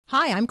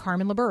Hi, I'm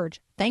Carmen LaBerge.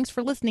 Thanks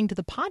for listening to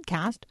the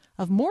podcast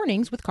of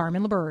Mornings with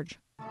Carmen LaBerge.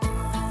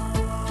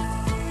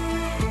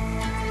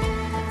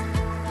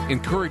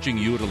 Encouraging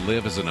you to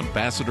live as an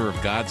ambassador of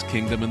God's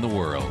kingdom in the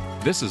world.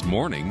 This is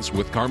Mornings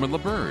with Carmen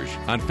LaBerge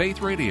on Faith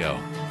Radio.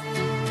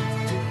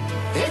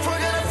 If we're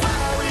gonna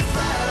fly, we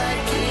fly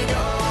like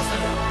eagles,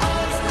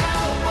 arms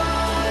out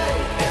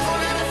wide. If we're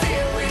gonna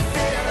fear, we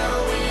fear no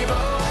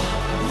evil.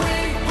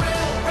 We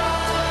will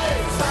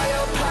rise. By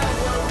your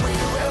power we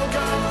will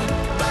go.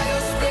 By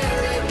your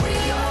spirit we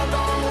are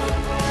bold.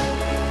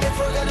 If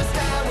we're gonna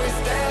stand, we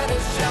stand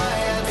as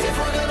giants. If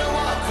we're gonna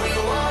walk, we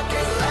walk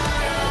as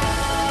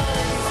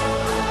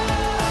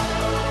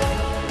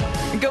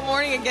lions. Good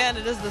morning again.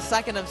 It is the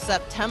 2nd of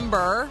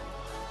September.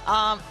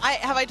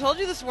 Have I told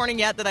you this morning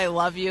yet that I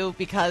love you?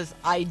 Because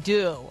I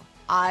do.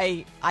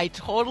 I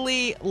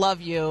totally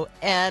love you.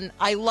 And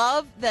I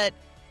love that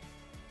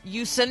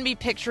you send me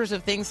pictures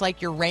of things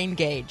like your rain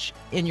gauge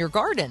in your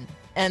garden.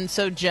 And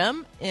so,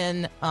 Jim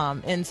in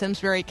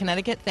Simsbury,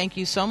 Connecticut, thank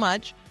you so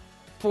much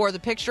for the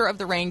picture of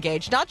the rain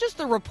gauge. Not just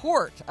the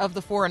report of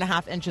the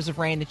 4.5 inches of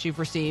rain that you've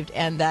received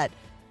and that,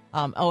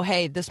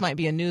 hey, this might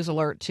be a news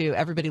alert to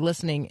everybody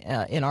listening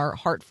in our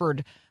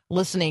Hartford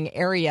listening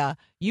area.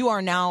 You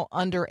are now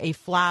under a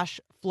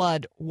flash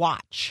flood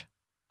watch.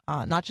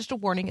 Not just a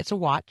warning, it's a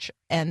watch.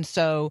 And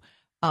so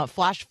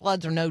flash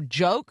floods are no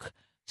joke.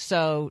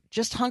 So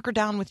just hunker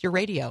down with your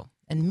radio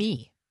and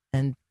me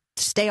and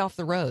stay off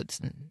the roads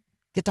and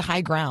get to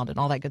high ground and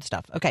all that good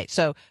stuff. Okay,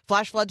 so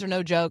flash floods are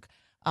no joke.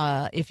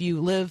 If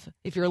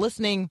you're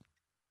listening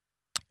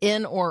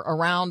in or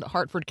around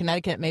Hartford,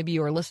 Connecticut, maybe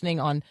you are listening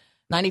on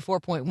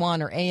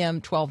 94.1 or AM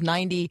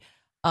 1290,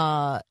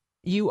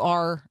 you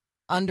are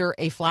under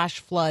a flash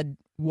flood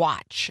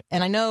watch.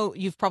 And I know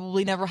you've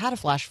probably never had a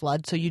flash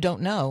flood, so you don't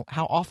know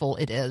how awful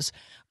it is.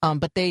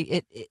 But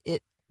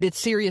it's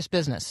serious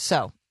business.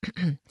 So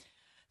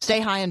stay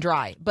high and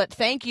dry. But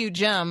thank you,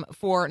 Jim,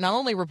 for not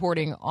only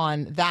reporting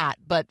on that,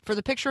 but for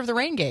the picture of the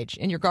rain gauge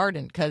in your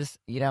garden. Because,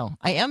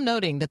 I am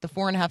noting that the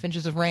 4.5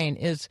 inches of rain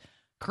is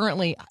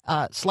currently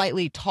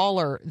slightly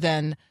taller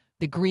than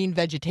the green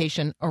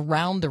vegetation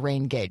around the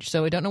rain gauge.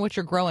 So I don't know what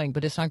you're growing,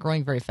 but it's not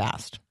growing very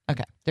fast.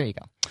 Okay, there you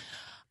go.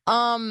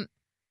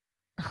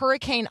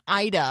 Hurricane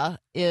Ida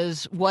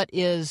is what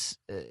is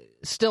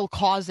still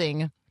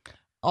causing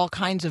all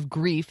kinds of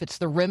grief. It's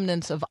the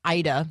remnants of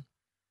Ida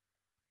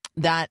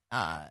that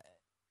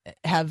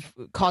have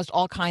caused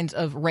all kinds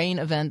of rain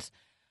events,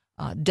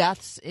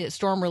 deaths,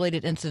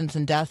 storm-related incidents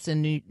and deaths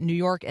in New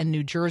York and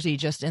New Jersey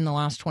just in the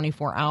last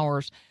 24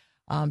 hours,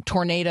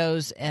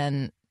 tornadoes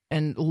and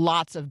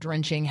lots of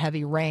drenching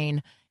heavy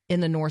rain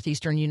in the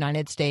northeastern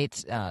United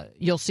States.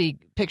 You'll see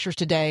pictures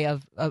today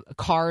of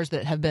cars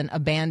that have been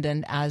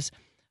abandoned as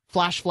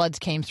flash floods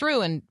came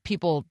through and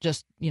people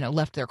just,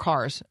 left their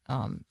cars.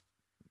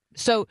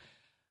 So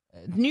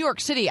New York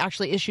City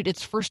actually issued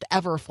its first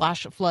ever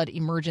flash flood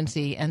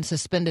emergency and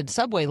suspended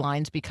subway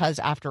lines because,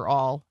 after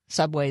all,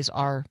 subways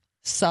are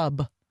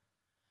sub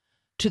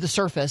to the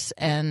surface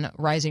and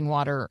rising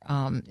water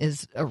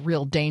is a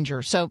real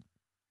danger. So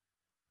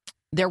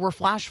there were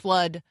flash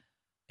flood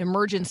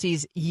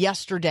emergencies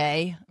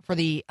yesterday for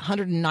the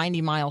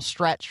 190-mile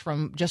stretch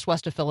from just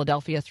west of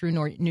Philadelphia through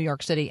New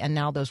York City, and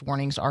now those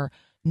warnings are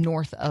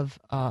north of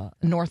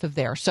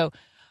there. So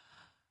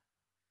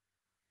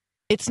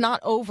it's not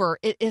over.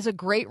 It is a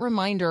great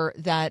reminder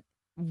that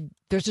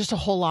there's just a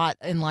whole lot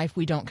in life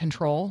we don't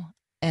control,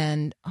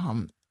 and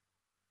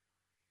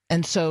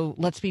so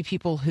let's be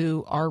people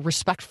who are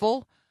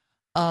respectful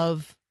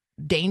of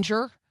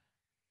danger,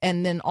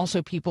 and then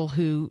also people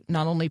who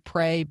not only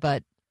pray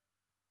but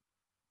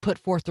put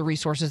forth the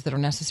resources that are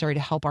necessary to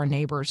help our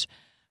neighbors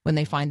when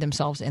they find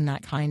themselves in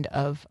that kind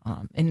of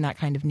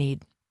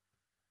need.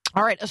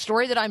 All right, a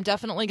story that I'm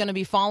definitely going to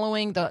be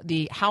following.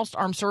 The House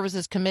Armed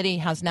Services Committee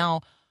has now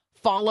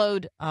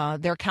followed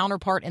their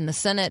counterpart in the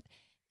Senate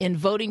in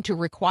voting to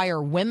require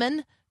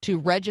women to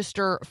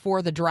register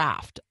for the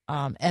draft.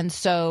 And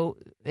so,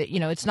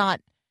 it's not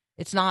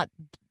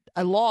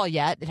a law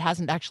yet. It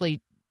hasn't actually.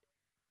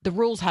 The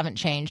rules haven't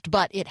changed,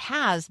 but it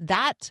has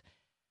that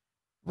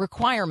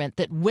requirement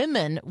that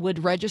women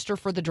would register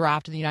for the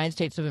draft in the United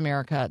States of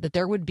America, that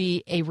there would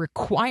be a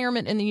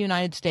requirement in the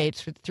United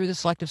States through the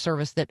Selective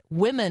Service that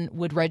women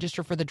would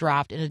register for the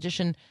draft in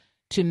addition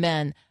to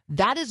men.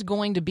 That is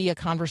going to be a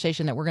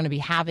conversation that we're going to be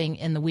having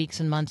in the weeks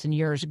and months and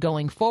years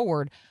going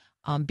forward,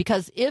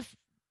 because if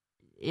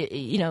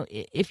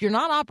you're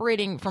not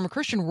operating from a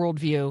Christian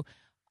worldview,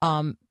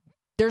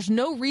 there's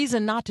no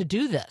reason not to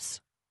do this.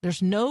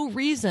 There's no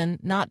reason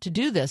not to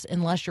do this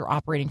unless you're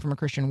operating from a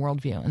Christian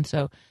worldview. And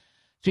so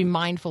to be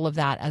mindful of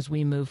that as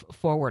we move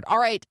forward. All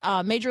right,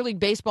 Major League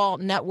Baseball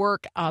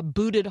Network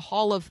booted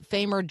Hall of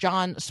Famer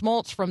John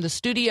Smoltz from the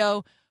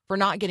studio for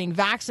not getting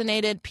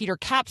vaccinated. Peter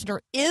Kapsner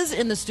is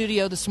in the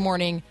studio this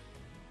morning.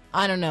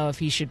 I don't know if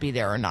he should be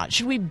there or not.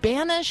 Should we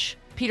banish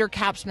Peter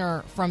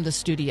Kapsner from the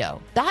studio?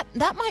 That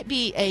might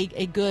be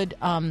a good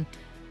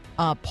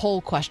poll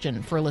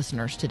question for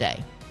listeners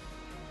today.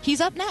 He's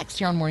up next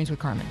here on Mornings with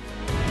Carmen.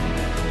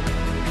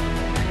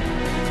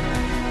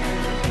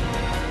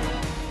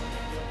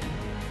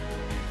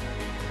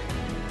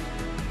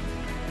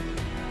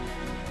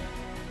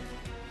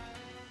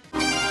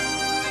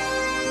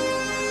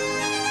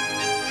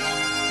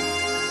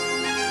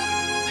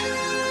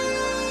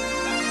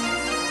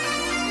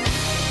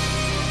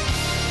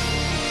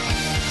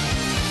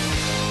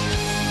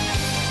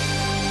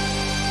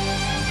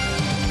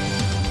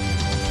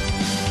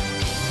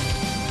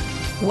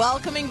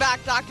 Welcoming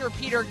back Dr.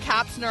 Peter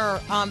Kapsner.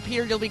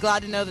 Peter, you'll be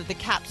glad to know that the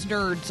Caps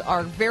nerds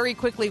are very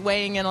quickly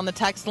weighing in on the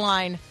text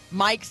line.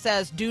 Mike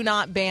says, do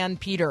not ban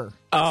Peter.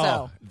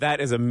 Oh, that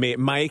is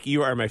amazing. Mike,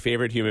 you are my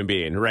favorite human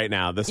being right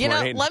now this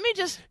morning. Let me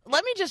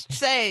just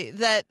say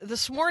that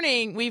this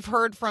morning we've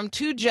heard from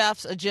two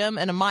Jeffs, a Jim,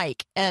 and a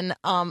Mike. And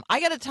I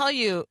got to tell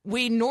you,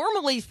 we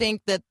normally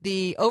think that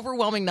the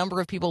overwhelming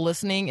number of people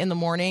listening in the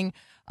morning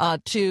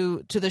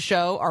to the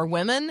show are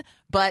women.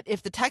 But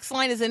if the text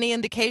line is any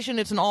indication,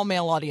 it's an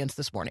all-male audience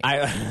this morning.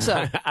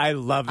 I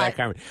love that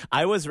comment.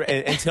 I was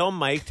until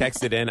Mike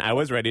texted in, I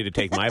was ready to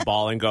take my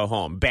ball and go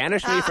home.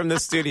 Banish me from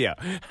the studio.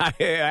 I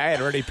had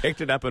already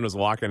picked it up and was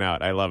walking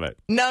out. I love it.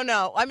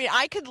 No. I mean,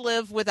 I could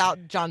live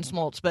without John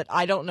Smoltz, but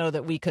I don't know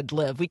that we could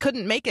live. We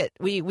couldn't make it.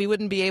 We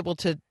wouldn't be able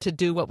to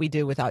do what we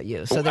do without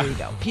you. So there you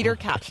go. Peter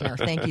Kapsner,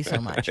 thank you so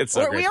much. It's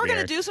so we are going to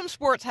here. do some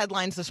sports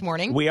headlines this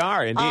morning. We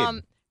are,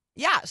 indeed.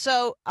 Yeah,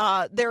 so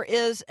there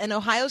is an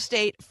Ohio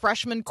State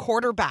freshman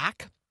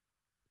quarterback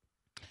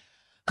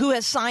who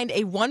has signed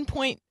a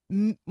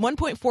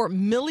 $1.4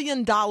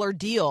 million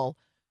deal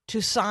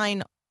to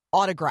sign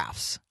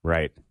autographs.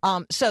 Right.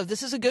 So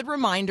this is a good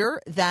reminder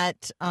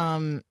that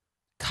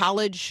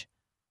college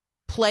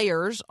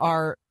players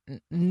are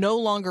no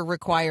longer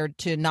required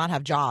to not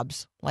have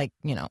jobs,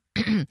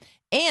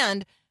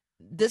 and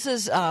this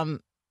is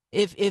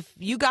if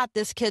you got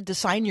this kid to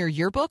sign your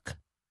yearbook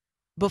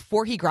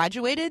before he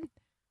graduated,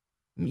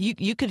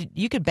 you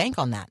could bank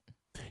on that.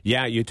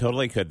 Yeah, you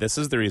totally could. This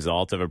is the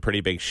result of a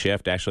pretty big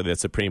shift. Actually, the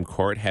Supreme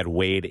Court had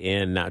weighed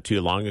in not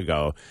too long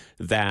ago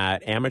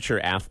that amateur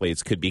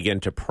athletes could begin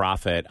to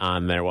profit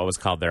on their what was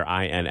called their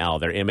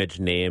INL, their image,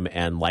 name,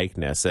 and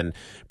likeness. And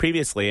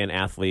previously, an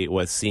athlete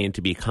was seen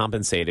to be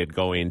compensated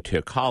going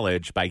to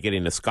college by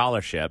getting a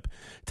scholarship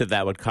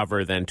that would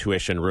cover then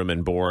tuition, room,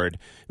 and board,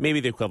 maybe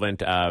the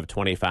equivalent of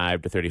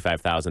 $25,000 to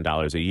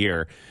 $35,000 a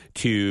year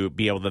to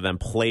be able to then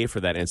play for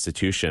that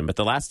institution. But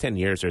the last 10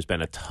 years, there's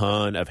been a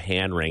ton of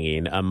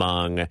hand-wringing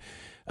among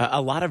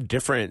a lot of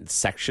different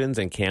sections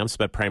and camps,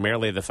 but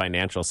primarily the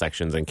financial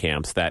sections and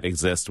camps that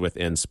exist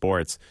within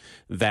sports,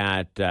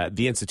 that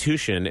the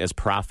institution is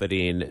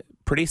profiting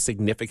pretty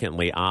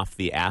significantly off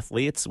the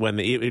athletes when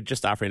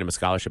just offering them a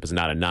scholarship is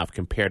not enough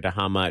compared to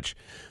how much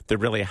the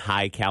really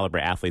high caliber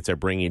athletes are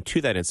bringing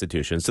to that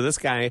institution. So this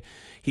guy,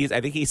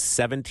 I think he's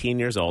 17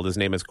 years old. His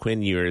name is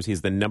Quinn Ewers.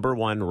 He's the number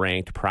one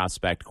ranked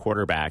prospect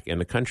quarterback in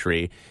the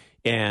country.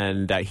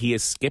 And he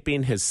is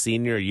skipping his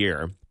senior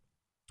year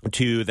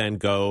to then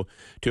go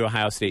to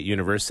Ohio State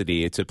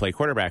University to play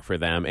quarterback for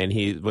them. And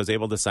he was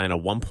able to sign a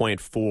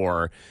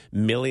 $1.4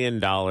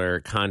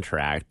 million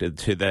contract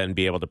to then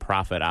be able to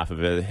profit off of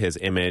his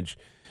image,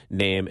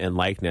 name, and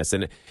likeness.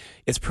 And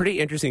it's pretty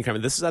interesting.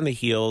 This is on the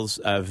heels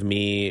of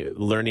me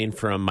learning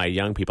from my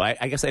young people.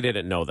 I guess I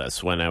didn't know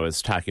this when I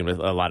was talking with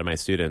a lot of my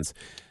students,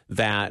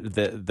 that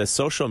the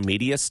social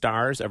media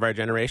stars of our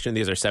generation,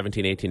 these are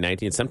 17, 18,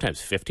 19, sometimes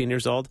 15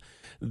 years old,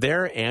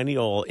 their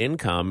annual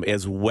income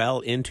is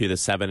well into the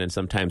 7 and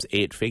sometimes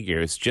 8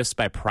 figures just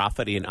by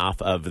profiting off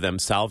of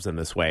themselves in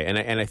this way. And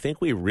I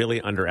think we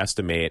really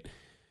underestimate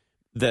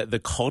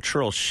the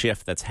cultural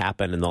shift that's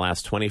happened in the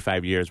last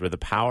 25 years where the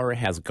power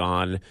has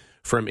gone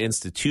from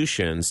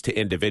institutions to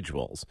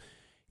individuals.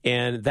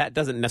 And that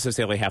doesn't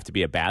necessarily have to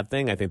be a bad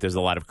thing. I think there's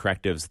a lot of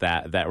correctives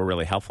that were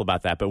really helpful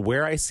about that. But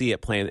where I see it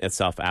playing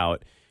itself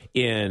out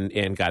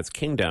in God's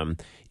kingdom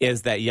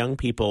is that young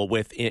people,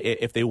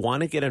 if they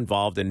want to get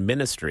involved in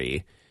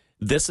ministry,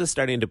 this is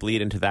starting to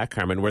bleed into that,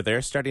 Carmen, where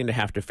they're starting to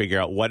have to figure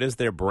out what is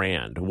their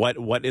brand,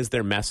 what is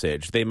their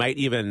message. They might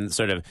even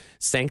sort of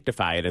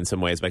sanctify it in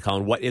some ways by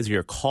calling what is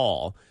your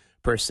call,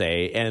 per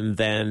se, and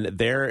then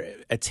they're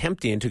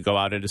attempting to go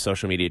out into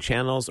social media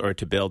channels or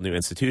to build new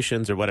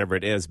institutions or whatever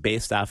it is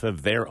based off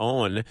of their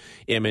own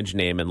image,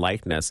 name, and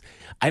likeness.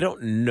 I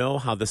don't know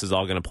how this is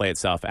all going to play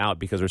itself out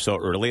because we're so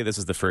early. This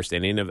is the first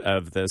inning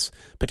of this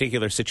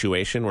particular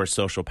situation where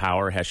social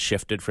power has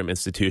shifted from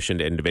institution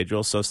to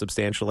individual so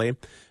substantially.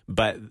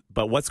 But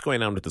what's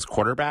going on with this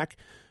quarterback?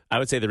 I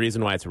would say the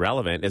reason why it's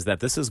relevant is that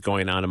this is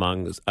going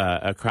on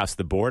across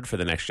the board for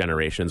the next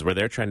generations where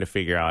they're trying to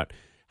figure out,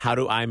 how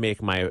do I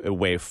make my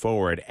way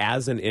forward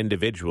as an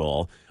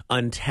individual,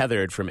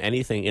 untethered from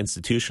anything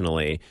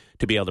institutionally,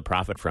 to be able to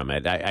profit from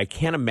it? I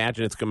can't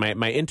imagine it's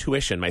my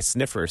intuition, my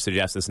sniffer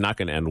suggests it's not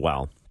going to end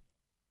well.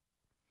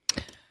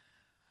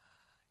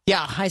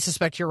 Yeah, I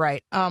suspect you're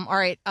right. All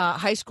right,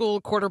 high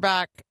school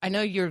quarterback. I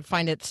know you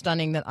find it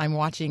stunning that I'm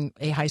watching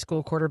a high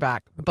school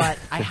quarterback, but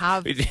I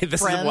have this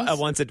friends. is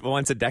a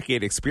once a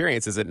decade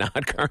experience, is it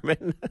not,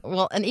 Carmen?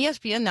 Well, and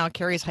ESPN now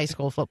carries high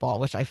school football,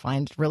 which I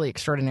find really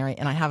extraordinary,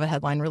 and I have a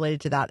headline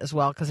related to that as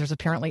well because there's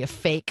apparently a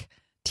fake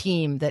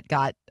team that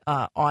got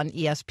on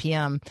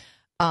ESPN.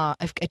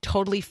 A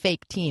totally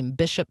fake team,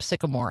 Bishop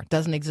Sycamore,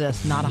 doesn't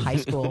exist, not a high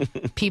school.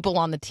 People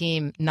on the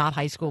team, not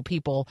high school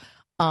people.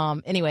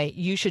 Anyway,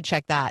 you should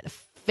check that.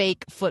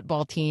 Fake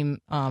football team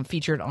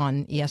featured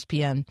on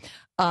ESPN.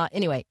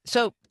 Anyway,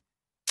 so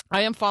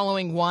I am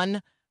following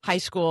one high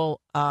school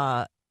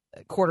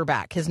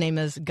quarterback. His name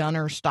is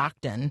Gunnar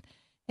Stockton,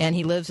 and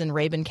he lives in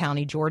Rabun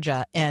County,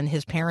 Georgia, and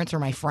his parents are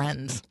my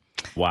friends.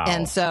 Wow.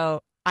 And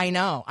so I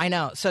know.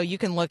 So you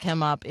can look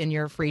him up in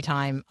your free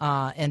time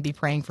and be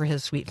praying for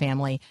his sweet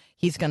family.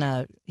 He's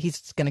gonna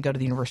go to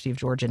the University of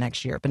Georgia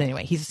next year. But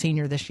anyway, he's a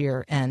senior this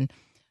year and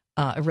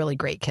a really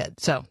great kid.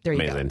 So there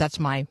you go. That's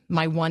my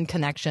one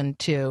connection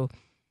to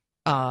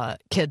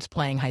kids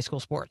playing high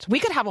school sports. We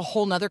could have a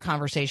whole nother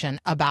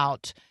conversation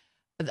about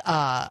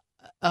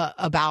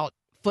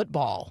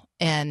football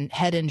and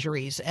head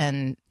injuries,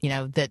 and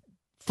that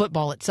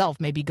football itself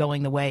may be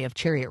going the way of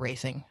chariot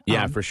racing.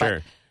 Yeah, for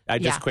sure.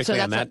 Quickly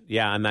on that topic,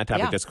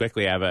 Yeah. just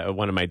quickly, I have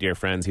one of my dear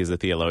friends. He's a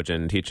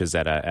theologian, teaches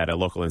at a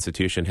local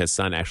institution. His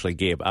son actually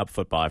gave up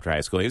football after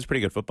high school. He was a pretty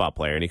good football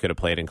player, and he could have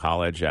played in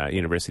college,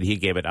 university. He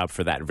gave it up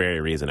for that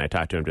very reason. I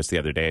talked to him just the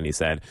other day, and he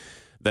said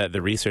that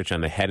the research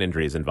on the head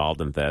injuries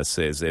involved in this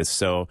is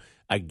so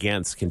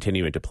against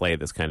continuing to play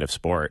this kind of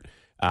sport.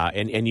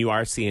 And you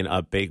are seeing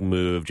a big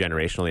move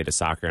generationally to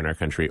soccer in our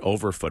country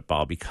over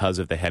football because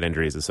of the head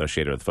injuries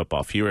associated with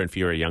football. Fewer and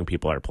fewer young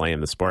people are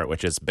playing the sport,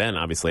 which has been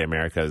obviously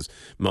America's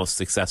most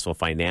successful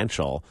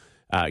financial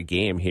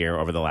game here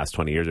over the last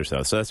 20 years or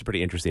so. So that's a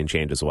pretty interesting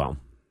change as well.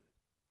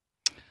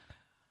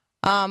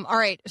 All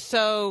right.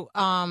 So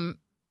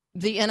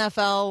the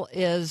NFL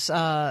is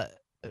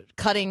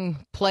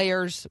cutting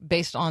players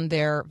based on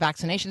their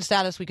vaccination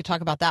status. We could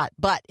talk about that.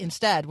 But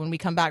instead, when we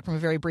come back from a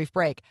very brief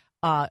break,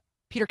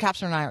 Peter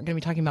Kapsner and I are going to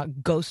be talking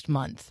about Ghost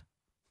Month.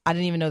 I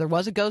didn't even know there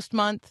was a Ghost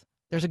Month.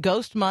 There's a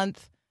Ghost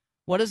Month.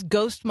 What does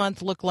Ghost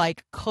Month look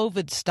like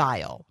COVID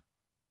style?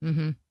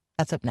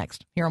 That's up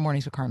next here on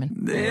Mornings with Carmen.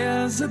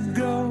 There's a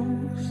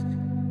ghost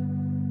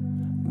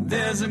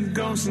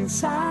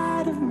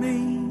inside of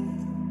me.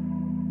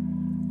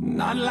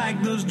 Not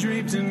like those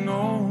draped in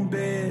old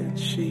bed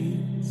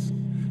sheets,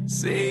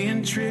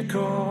 saying trick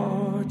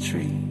or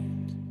treat.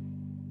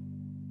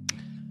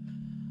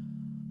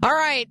 All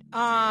right,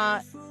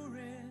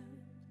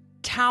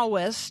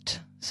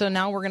 Taoist. So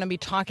now we're going to be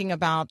talking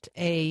about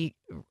a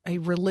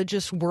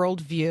religious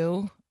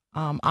worldview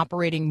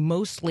operating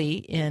mostly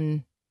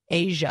in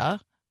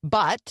Asia,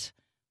 but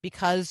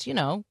because,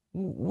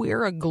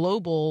 we're a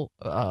global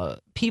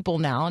people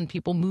now, and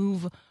people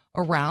move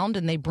around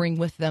and they bring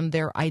with them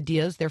their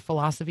ideas, their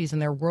philosophies,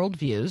 and their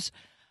worldviews.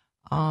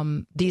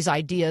 These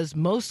ideas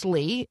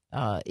mostly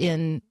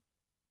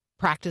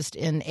practiced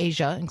in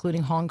Asia,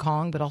 including Hong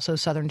Kong, but also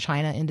southern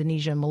China,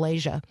 Indonesia, and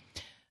Malaysia.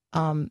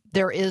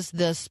 There is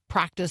this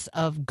practice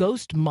of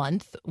Ghost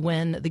Month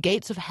when the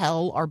gates of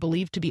hell are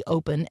believed to be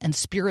open and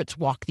spirits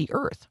walk the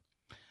earth.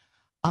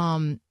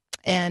 And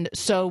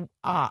so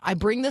I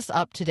bring this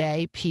up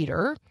today,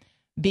 Peter,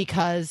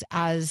 because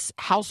as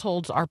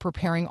households are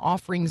preparing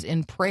offerings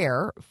in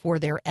prayer for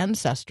their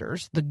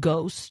ancestors, the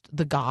ghosts,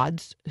 the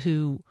gods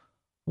who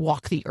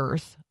walk the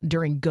earth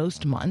during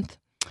Ghost Month,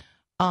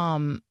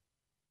 but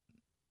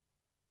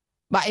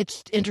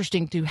it's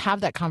interesting to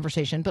have that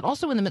conversation, but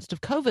also in the midst of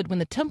COVID when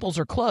the temples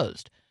are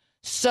closed.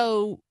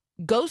 So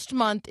Ghost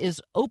Month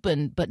is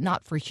open, but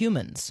not for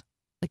humans.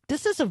 Like,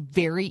 this is a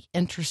very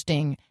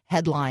interesting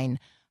headline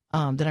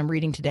that I'm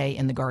reading today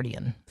in The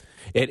Guardian.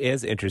 It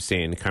is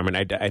interesting, Carmen.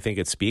 I think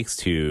it speaks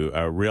to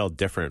a real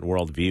different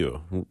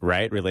worldview,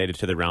 right, related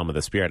to the realm of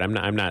the spirit.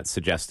 I'm not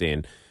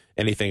suggesting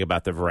anything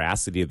about the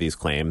veracity of these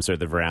claims or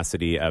the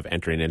veracity of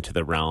entering into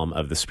the realm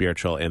of the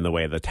spiritual in the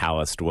way the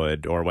Taoist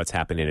would, or what's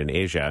happening in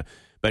Asia.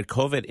 But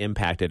COVID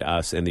impacted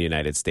us in the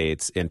United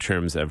States in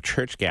terms of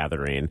church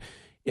gathering,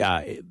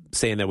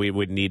 saying that we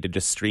would need to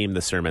just stream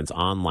the sermons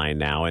online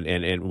now.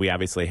 And we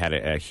obviously had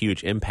a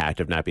huge impact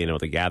of not being able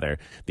to gather.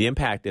 The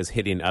impact is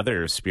hitting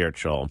other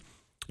spiritual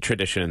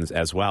traditions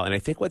as well. And I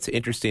think what's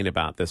interesting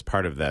about this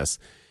part of this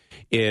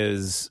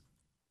is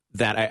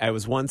that I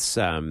was once,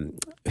 when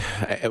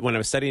I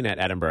was studying at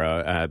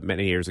Edinburgh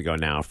many years ago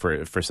now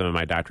for some of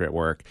my doctorate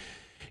work,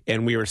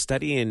 and we were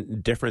studying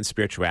different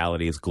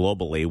spiritualities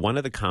globally, one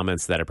of the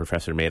comments that a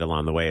professor made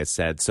along the way is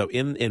said, so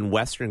in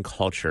Western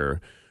culture,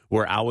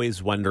 we're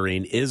always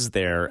wondering, is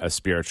there a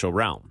spiritual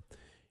realm?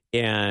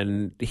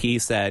 And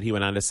he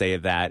went on to say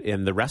that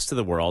in the rest of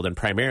the world, and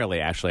primarily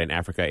actually in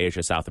Africa,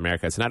 Asia, South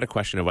America, it's not a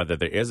question of whether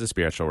there is a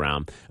spiritual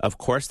realm. Of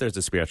course there's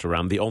a spiritual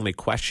realm. The only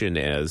question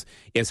is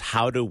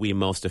how do we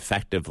most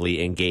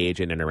effectively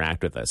engage and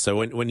interact with this?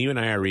 So when you and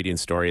I are reading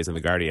stories in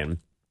The Guardian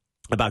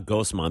about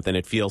Ghost Month, and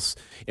it feels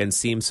and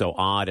seems so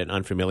odd and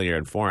unfamiliar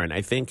and foreign,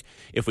 I think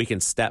if we can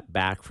step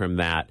back from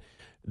that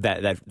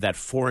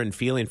foreign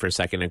feeling for a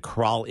second and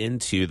crawl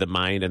into the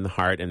mind and the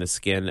heart and the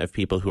skin of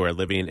people who are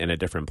living in a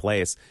different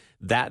place,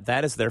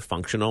 that is their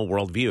functional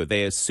worldview.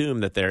 They assume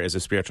that there is a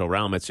spiritual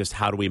realm. It's just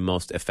how do we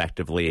most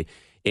effectively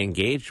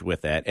engage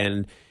with it?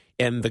 And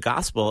the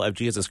gospel of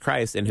Jesus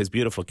Christ and his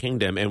beautiful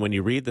kingdom, and when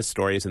you read the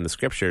stories in the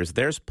scriptures,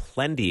 there's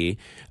plenty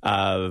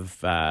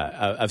of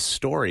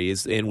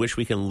stories in which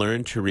we can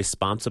learn to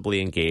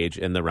responsibly engage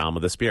in the realm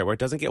of the spirit, where it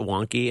doesn't get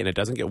wonky and it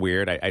doesn't get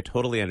weird. I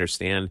totally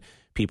understand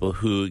people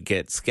who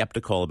get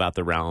skeptical about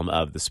the realm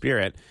of the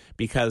spirit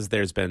because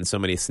there's been so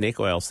many snake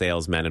oil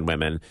salesmen and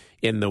women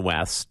in the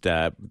West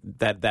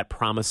that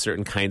promise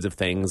certain kinds of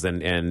things,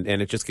 and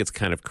it just gets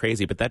kind of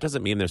crazy. But that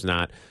doesn't mean there's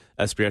not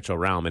a spiritual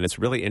realm. And it's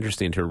really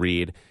interesting to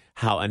read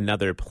how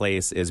another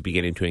place is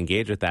beginning to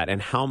engage with that, and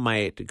how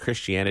might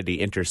Christianity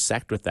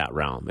intersect with that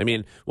realm. I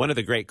mean, one of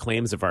the great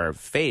claims of our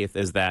faith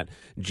is that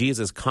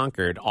Jesus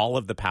conquered all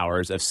of the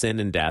powers of sin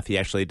and death. He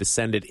actually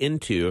descended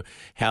into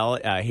hell,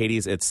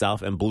 Hades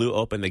itself, and blew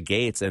open the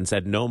gates and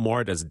said, no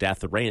more does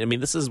death reign. I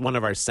mean, this is one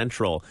of our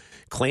central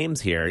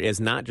claims here, is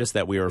not just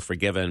that we were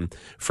forgiven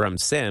from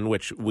sin,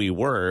 which we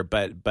were,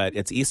 but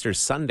it's Easter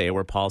Sunday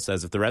where Paul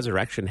says if the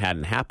resurrection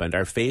hadn't happened,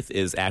 our faith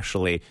is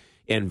actually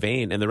in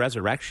vain. And the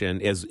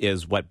resurrection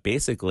is what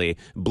basically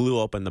blew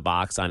open the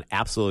box on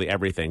absolutely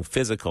everything: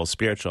 physical,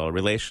 spiritual,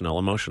 relational,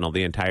 emotional,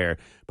 the entire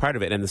part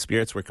of it. And the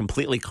spirits were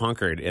completely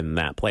conquered in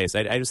that place.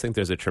 I just think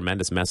there's a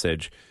tremendous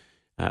message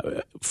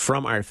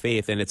from our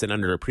faith, and it's an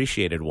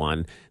underappreciated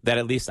one that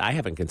at least I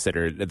haven't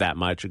considered that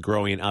much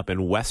growing up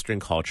in Western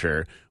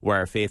culture, where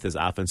our faith is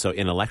often so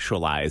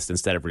intellectualized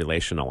instead of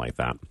relational like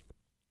that.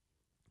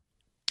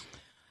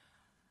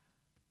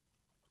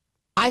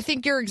 I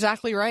think you're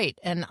exactly right.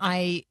 And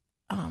I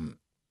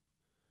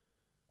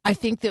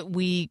think that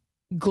we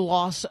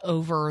gloss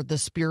over the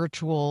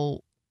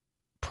spiritual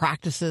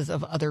practices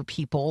of other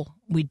people.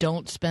 We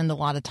don't spend a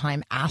lot of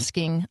time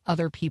asking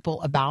other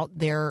people about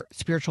their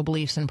spiritual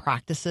beliefs and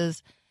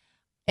practices.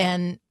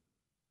 And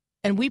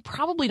we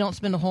probably don't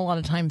spend a whole lot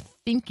of time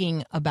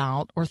thinking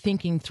about or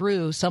thinking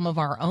through some of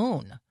our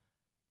own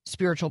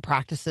spiritual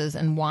practices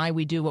and why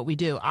we do what we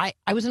do. I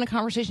was in a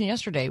conversation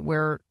yesterday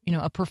where,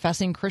 a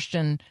professing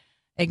Christian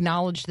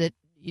acknowledged that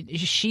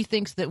she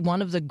thinks that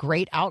one of the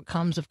great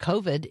outcomes of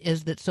COVID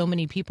is that so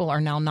many people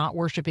are now not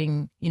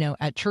worshiping,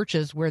 at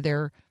churches where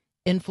they're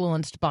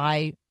influenced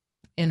by,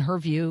 in her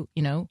view,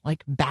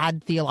 like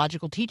bad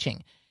theological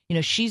teaching.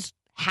 She's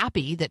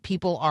happy that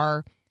people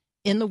are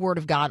in the Word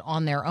of God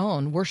on their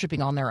own,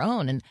 worshiping on their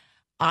own. And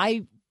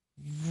I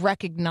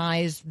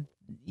recognize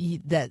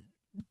that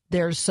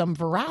there's some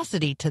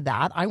veracity to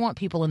that. I want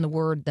people in the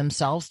Word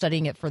themselves,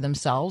 studying it for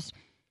themselves.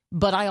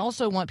 But I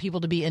also want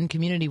people to be in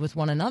community with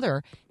one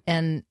another,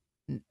 and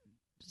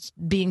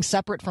being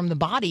separate from the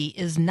body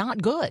is not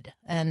good.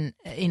 And,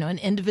 an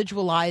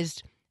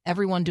individualized,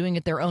 everyone doing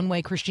it their own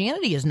way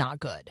Christianity is not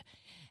good.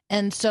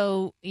 And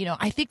so,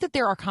 I think that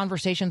there are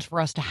conversations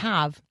for us to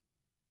have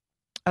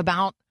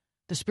about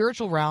the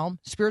spiritual realm,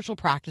 spiritual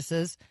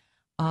practices,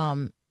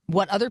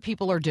 what other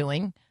people are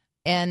doing.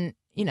 And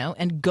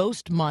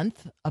Ghost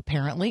Month,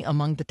 apparently,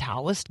 among the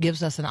Taoists,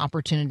 gives us an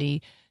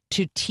opportunity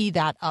to tee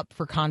that up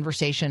for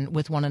conversation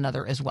with one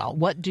another as well.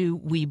 What do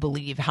we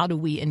believe? How do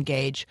we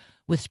engage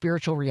with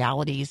spiritual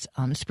realities,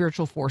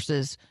 spiritual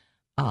forces,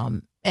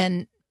 and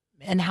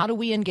how do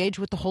we engage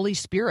with the Holy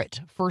Spirit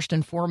first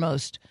and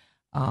foremost,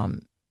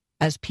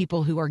 as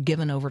people who are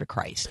given over to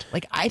Christ?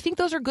 I think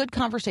those are good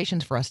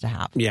conversations for us to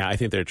have. Yeah, I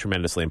think they're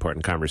tremendously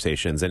important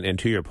conversations. And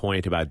to your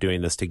point about doing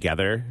this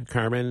together,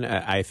 Carmen,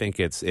 I think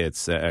it's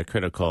a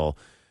critical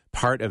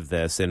part of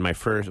this. In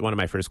one of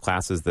my first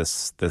classes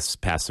this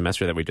past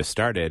semester that we just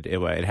started,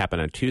 it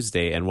happened on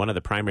Tuesday, and one of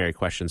the primary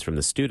questions from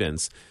the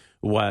students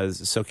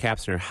was, so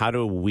Kapsner, how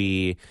do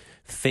we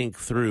think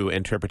through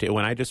interpretation?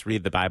 When I just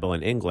read the Bible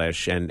in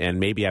English, and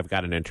maybe I've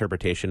got an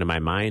interpretation in my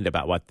mind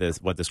about what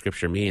the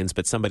scripture means,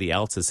 but somebody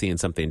else is seeing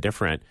something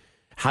different.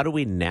 How do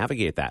we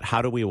navigate that?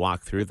 How do we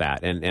walk through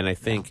that? And I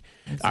think,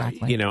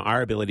 exactly.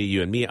 Our ability,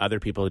 you and me, other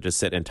people, to just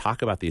sit and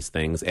talk about these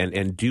things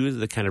and do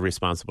the kind of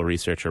responsible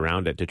research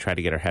around it to try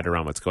to get our head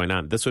around what's going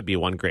on. This would be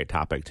one great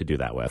topic to do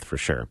that with, for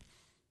sure.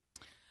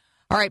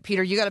 All right,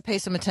 Peter, you got to pay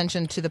some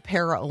attention to the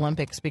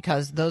Paralympics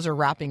because those are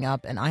wrapping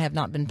up, and I have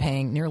not been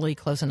paying nearly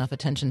close enough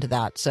attention to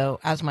that. So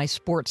as my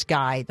sports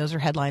guy, those are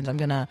headlines I'm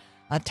going to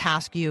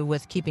task you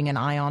with keeping an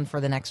eye on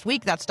for the next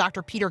week. That's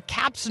Dr. Peter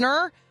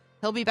Kapsner.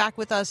 He'll be back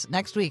with us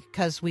next week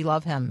because we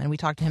love him and we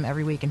talk to him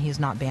every week, and he's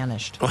not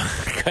banished.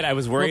 Good. I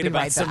was worried about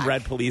right some back.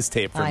 red police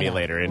tape for me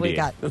later. Indeed.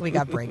 We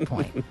got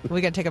Breakpoint. We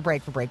got to take a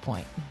break for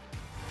Breakpoint.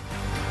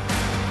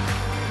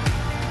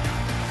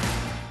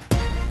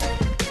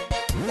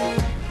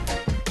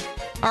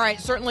 All right.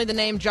 Certainly, the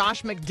name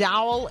Josh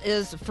McDowell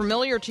is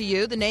familiar to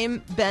you. The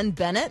name Ben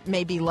Bennett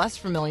may be less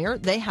familiar.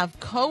 They have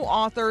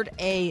co-authored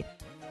a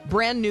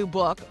brand new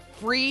book,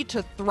 Free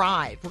to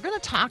Thrive. We're going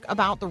to talk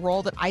about the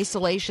role that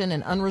isolation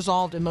and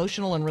unresolved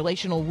emotional and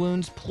relational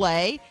wounds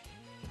play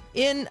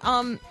in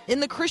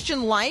the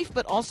Christian life,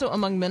 but also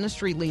among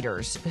ministry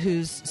leaders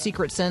whose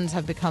secret sins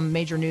have become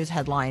major news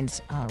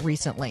headlines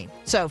recently.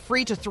 So,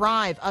 Free to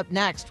Thrive up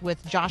next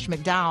with Josh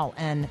McDowell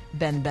and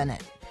Ben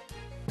Bennett.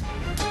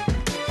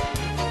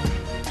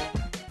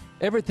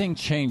 Everything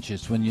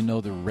changes when you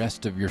know the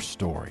rest of your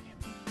story.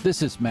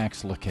 This is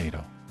Max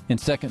Lucado. In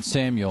 2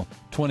 Samuel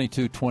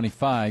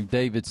 22:25,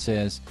 David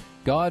says,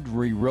 God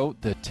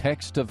rewrote the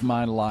text of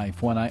my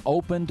life when I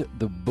opened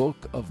the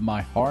book of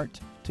my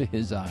heart to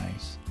his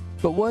eyes.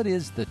 But what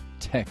is the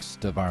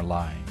text of our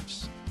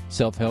lives?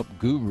 Self-help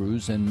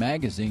gurus and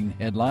magazine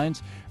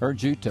headlines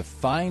urge you to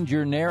find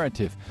your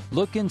narrative.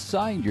 Look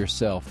inside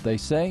yourself, they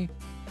say.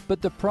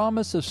 But the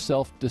promise of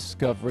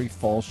self-discovery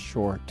falls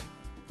short.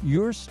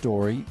 Your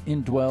story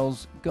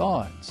indwells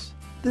God's.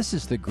 This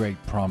is the great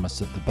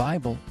promise of the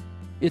Bible.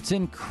 It's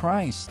in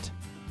Christ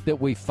that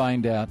we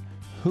find out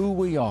who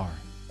we are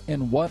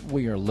and what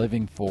we are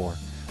living for.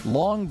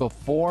 Long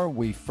before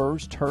we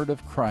first heard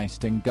of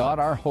Christ and got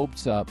our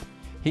hopes up,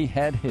 He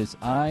had His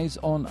eyes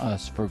on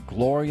us for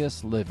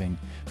glorious living,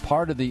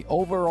 part of the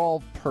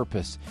overall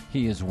purpose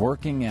He is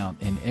working out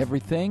in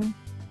everything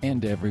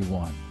and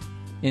everyone.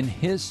 In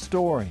His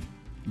story,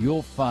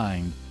 you'll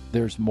find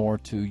there's more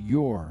to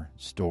your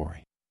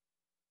story.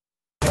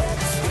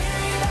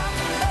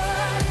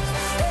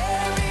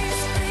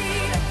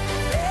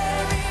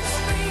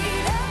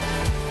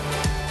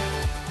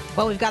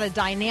 Well, we've got a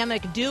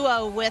dynamic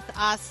duo with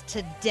us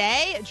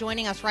today.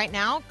 Joining us right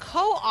now,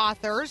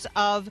 co-authors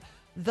of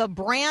the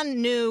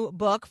brand new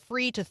book,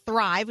 Free to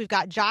Thrive. We've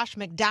got Josh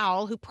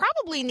McDowell, who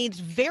probably needs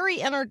very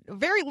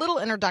little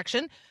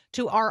introduction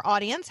to our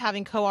audience,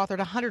 having co-authored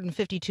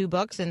 152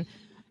 books and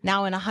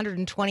now in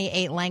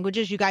 128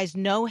 languages. You guys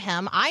know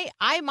him.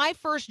 My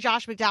first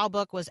Josh McDowell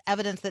book was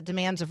Evidence That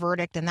Demands a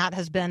Verdict, and that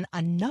has been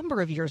a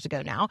number of years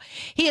ago now.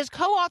 He has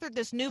co-authored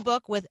this new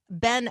book with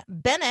Ben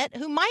Bennett,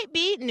 who might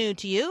be new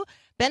to you.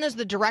 Ben is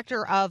the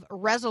director of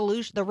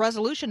the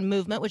Resolution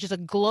Movement, which is a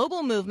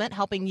global movement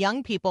helping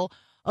young people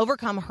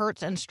overcome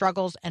hurts and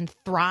struggles and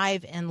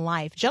thrive in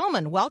life.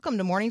 Gentlemen, welcome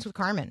to Mornings with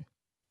Carmen.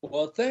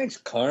 Well, thanks,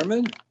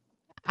 Carmen.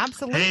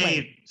 Absolutely.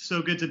 Hey,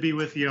 so good to be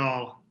with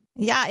y'all.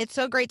 Yeah, it's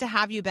so great to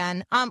have you,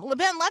 Ben.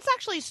 Ben, let's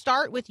actually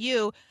start with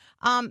you.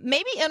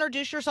 Maybe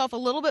introduce yourself a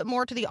little bit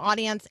more to the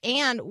audience,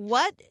 and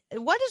what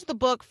is the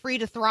book Free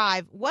to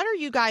Thrive? What are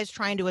you guys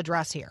trying to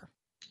address here?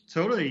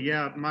 Totally,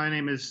 yeah. My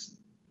name is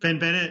Ben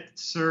Bennett.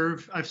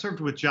 I've served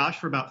with Josh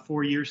for about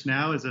 4 years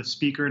now as a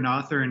speaker and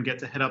author, and get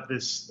to head up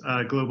this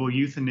global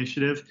youth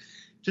initiative,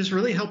 just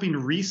really helping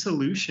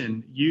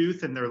resolution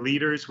youth and their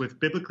leaders with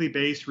biblically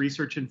based,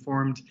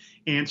 research-informed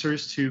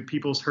answers to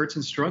people's hurts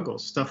and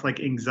struggles, stuff like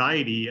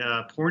anxiety,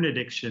 porn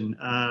addiction,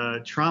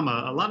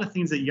 trauma, a lot of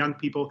things that young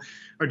people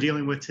are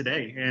dealing with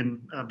today. And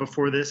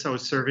before this, I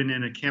was serving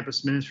in a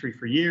campus ministry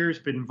for years,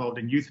 been involved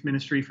in youth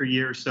ministry for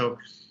years, so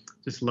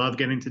just love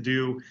getting to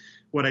do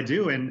what I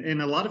do. And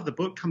a lot of the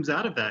book comes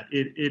out of that.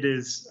 It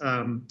is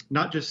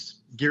not just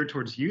geared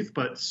towards youth,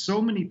 but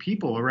so many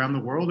people around the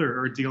world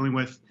are dealing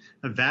with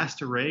a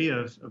vast array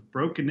of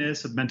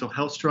brokenness, of mental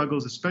health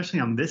struggles,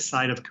 especially on this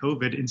side of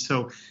COVID. And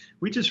so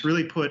we just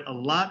really put a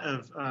lot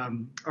of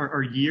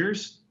our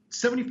years,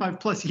 75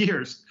 plus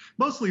years,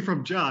 mostly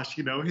from Josh,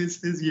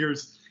 his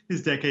years,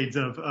 his decades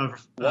of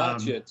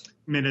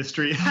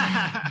ministry.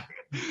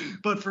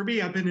 But for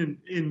me, I've been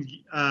in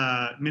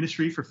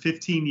ministry for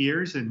 15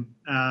 years and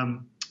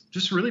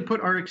just really put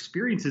our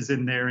experiences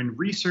in there and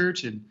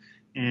research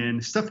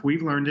and stuff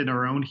we've learned in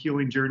our own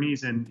healing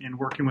journeys and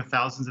working with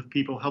thousands of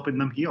people, helping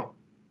them heal.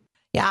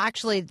 Yeah,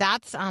 actually,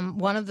 that's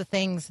one of the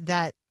things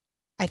that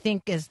I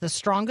think is the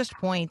strongest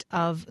point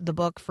of the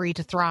book, Free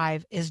to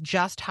Thrive, is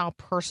just how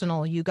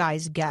personal you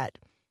guys get.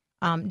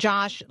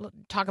 Josh,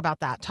 talk about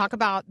that. Talk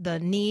about the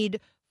need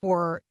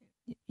for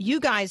you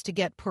guys to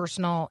get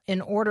personal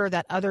in order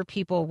that other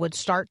people would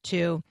start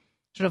to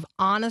sort of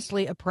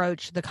honestly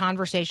approach the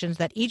conversations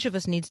that each of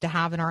us needs to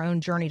have in our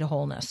own journey to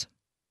wholeness.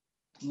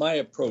 My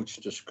approach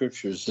to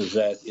scriptures is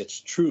that it's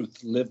truth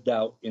lived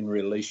out in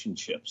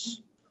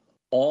relationships.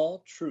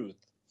 All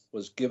truth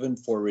was given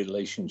for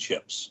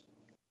relationships.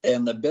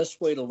 And the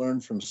best way to learn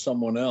from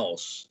someone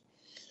else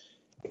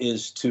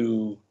is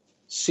to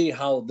see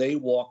how they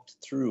walked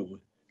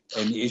through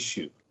an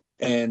issue.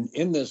 And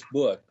in this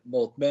book,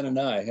 both Ben and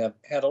I have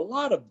had a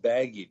lot of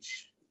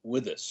baggage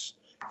with us.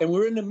 And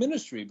we're in a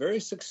ministry, very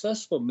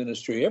successful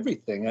ministry,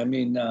 everything. I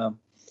mean,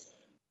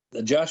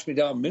 the Josh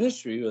McDowell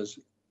ministry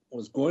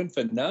was going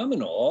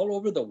phenomenal all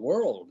over the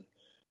world.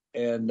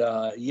 And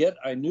yet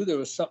I knew there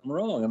was something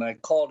wrong. And I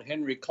called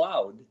Henry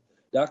Cloud,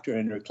 Dr.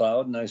 Henry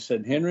Cloud, and I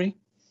said, Henry,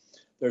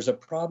 there's a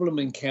problem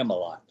in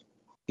Camelot.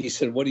 He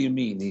said, what do you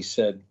mean?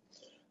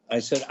 I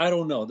said, I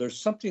don't know. There's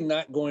something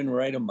not going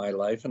right in my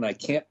life, and I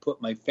can't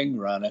put my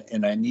finger on it,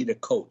 and I need a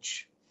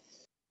coach.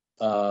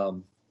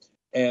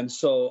 And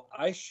so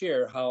I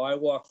share how I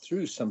walked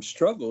through some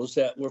struggles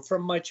that were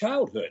from my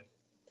childhood,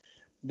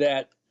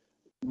 that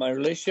my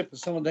relationship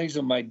with some of the things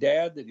with my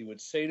dad that he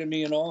would say to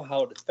me and all,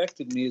 how it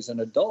affected me as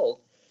an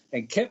adult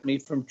and kept me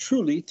from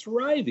truly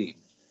thriving.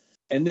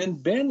 And then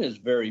Ben is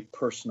very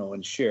personal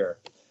and share.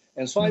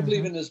 And so I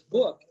believe in this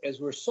book, as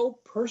we're so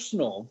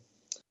personal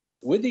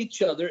with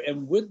each other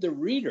and with the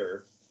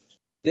reader,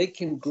 they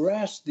can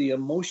grasp the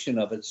emotion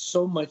of it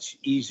so much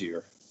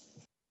easier.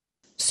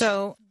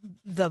 So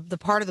the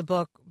part of the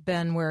book,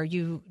 Ben, where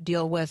you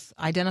deal with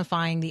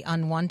identifying the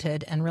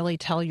unwanted and really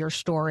tell your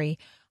story,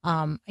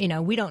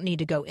 we don't need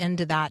to go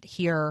into that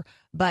here,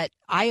 but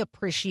I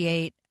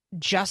appreciate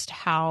just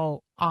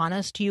how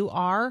honest you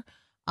are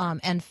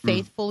and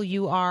faithful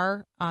you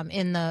are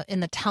in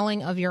the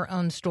telling of your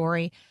own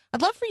story.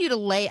 I'd love for you to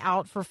lay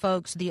out for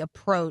folks the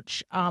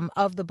approach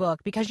of the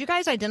book, because you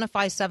guys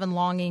identify 7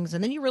 longings,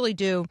 and then you really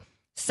do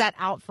set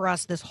out for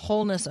us this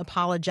wholeness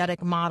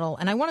apologetic model.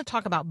 And I want to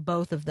talk about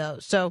both of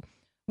those. So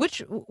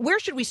where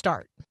should we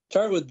start?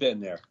 Start with Ben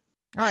there.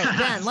 All right,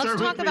 Ben, let's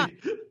talk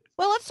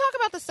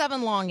about the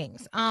 7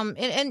 longings.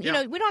 You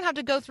know, we don't have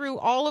to go through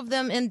all of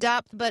them in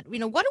depth, but, you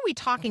know, what are we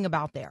talking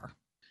about there?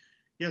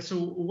 Yeah, so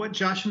what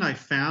Josh and I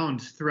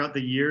found throughout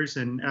the years,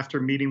 and after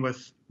meeting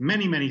with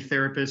many, many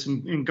therapists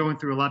and going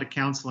through a lot of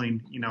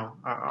counseling, you know,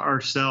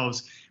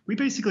 ourselves, we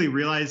basically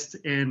realized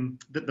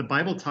that the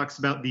Bible talks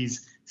about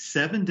these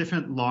 7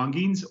 different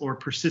longings or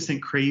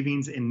persistent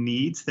cravings and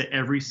needs that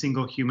every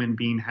single human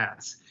being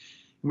has.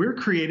 We're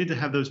created to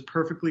have those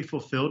perfectly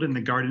fulfilled in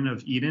the Garden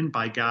of Eden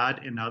by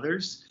God and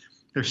others.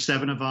 There's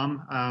 7 of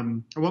them.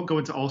 I won't go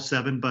into all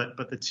 7, but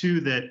the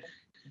 2 that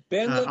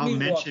Ben, I'll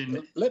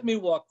mention. Let me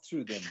walk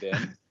through them,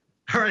 Ben.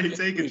 All right,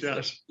 take it,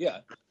 Josh. Yeah.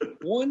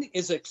 1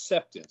 is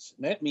acceptance.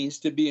 And that means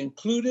to be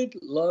included,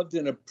 loved,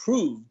 and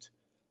approved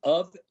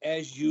of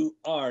as you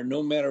are,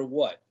 no matter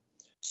what.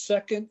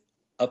 2nd,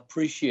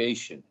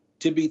 appreciation.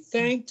 To be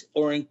thanked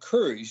or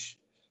encouraged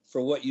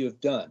for what you have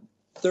done.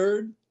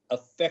 3rd,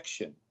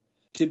 affection.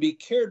 To be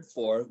cared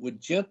for with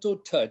gentle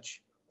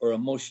touch or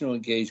emotional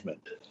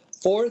engagement.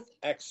 4th,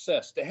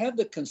 access. To have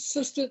the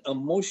consistent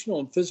emotional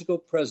and physical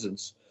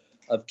presence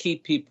of key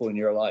people in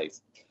your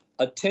life.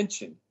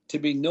 Attention. To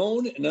be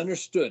known and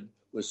understood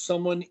with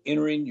someone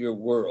entering your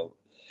world.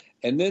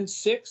 And then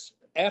 6,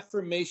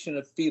 affirmation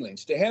of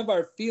feelings. To have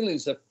our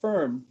feelings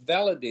affirmed,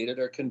 validated,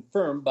 or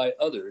confirmed by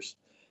others.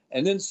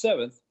 And then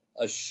 7th,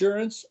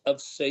 assurance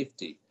of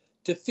safety.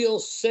 To feel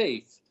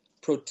safe,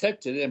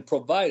 protected, and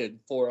provided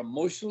for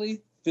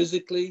emotionally,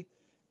 physically,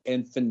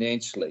 and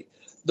financially.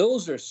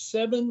 Those are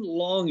 7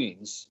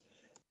 longings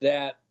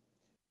that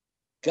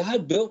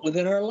God built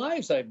within our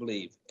lives, I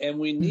believe. And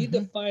we need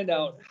to find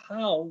out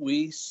how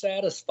we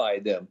satisfy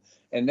them.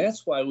 And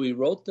that's why we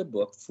wrote the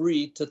book,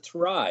 Free to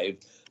Thrive,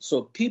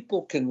 so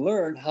people can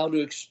learn how to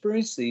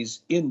experience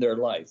these in their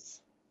life.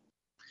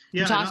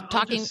 Yeah,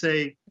 I'll just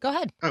say. Go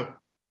ahead. Oh,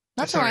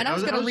 that's sorry. all right. I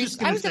was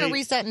going to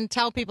reset and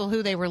tell people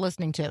who they were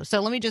listening to.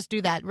 So let me just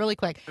do that really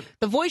quick.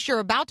 The voice you're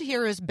about to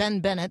hear is Ben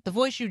Bennett. The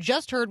voice you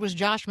just heard was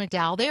Josh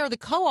McDowell. They are the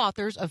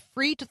co-authors of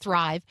Free to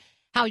Thrive,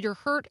 How Your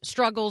Hurt,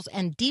 Struggles,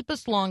 and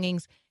Deepest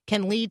Longings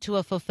Can Lead to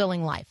a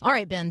Fulfilling Life. All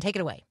right, Ben, take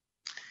it away.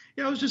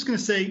 Yeah, I was just going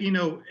to say, you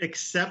know,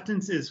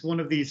 acceptance is one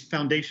of these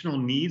foundational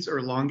needs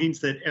or longings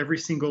that every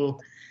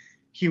single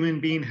human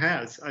being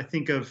has. I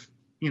think of,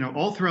 you know,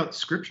 all throughout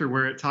Scripture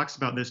where it talks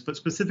about this, but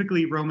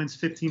specifically Romans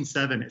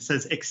 15:7, it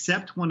says,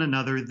 accept one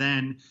another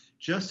then,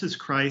 just as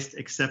Christ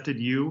accepted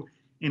you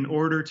in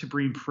order to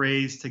bring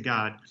praise to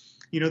God.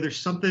 You know, there's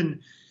something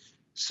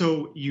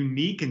so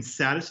unique and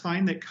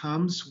satisfying that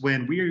comes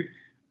when we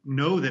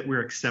know that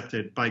we're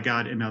accepted by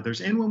God and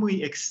others. And when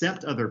we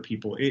accept other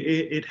people,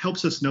 it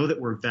helps us know that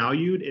we're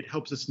valued. It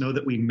helps us know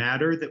that we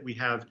matter, that we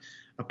have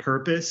a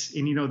purpose.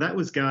 And, you know, that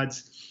was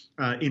God's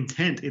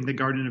intent in the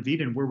Garden of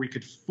Eden, where we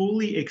could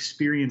fully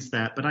experience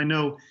that. But I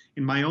know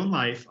in my own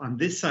life on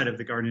this side of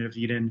the Garden of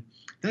Eden,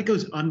 that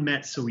goes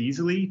unmet so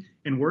easily.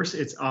 And worse,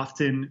 it's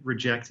often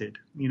rejected.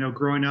 You know,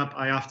 growing up,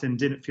 I often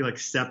didn't feel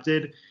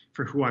accepted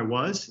for who I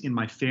was in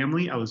my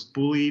family. I was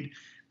bullied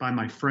by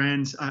my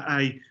friends.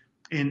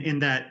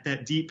 And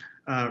that deep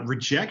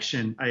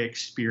rejection I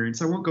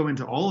experienced, I won't go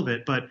into all of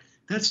it, but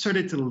that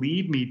started to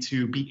lead me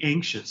to be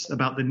anxious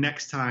about the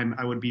next time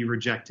I would be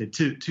rejected,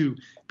 to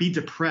be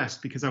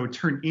depressed because I would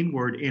turn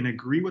inward and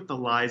agree with the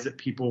lies that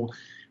people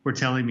were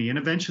telling me. And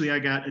eventually I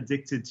got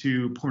addicted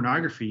to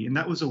pornography. And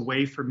that was a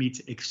way for me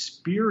to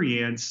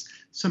experience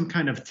some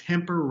kind of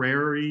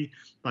temporary,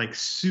 like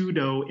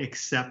pseudo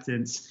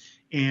acceptance.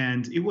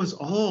 And it was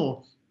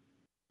all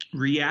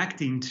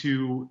reacting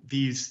to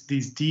these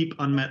deep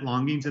unmet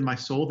longings in my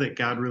soul that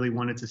God really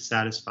wanted to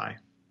satisfy.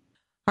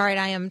 All right,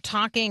 I am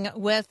talking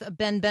with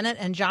Ben Bennett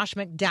and Josh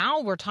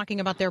McDowell. We're talking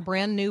about their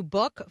brand new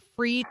book,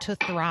 Free to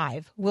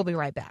Thrive. We'll be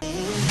right back.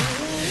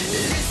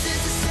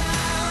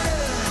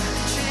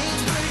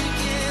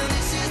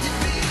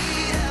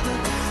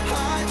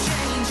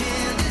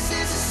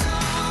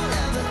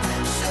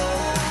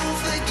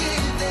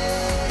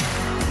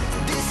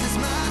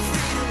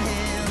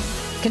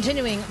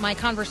 Continuing my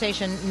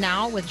conversation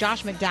now with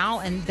Josh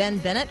McDowell and Ben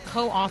Bennett,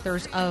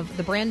 co-authors of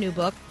the brand new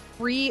book,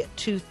 Free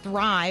to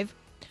Thrive.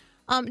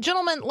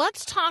 Gentlemen,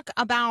 let's talk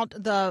about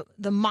the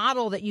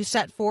model that you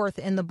set forth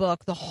in the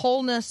book, the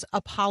wholeness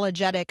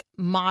apologetic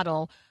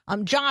model.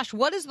 Josh,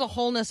 what is the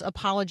wholeness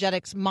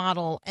apologetics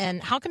model,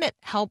 and how can it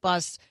help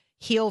us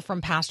heal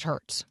from past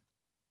hurts?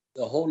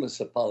 The wholeness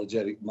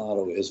apologetic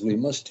model is we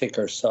must take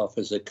ourselves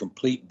as a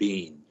complete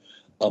being,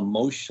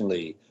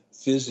 emotionally,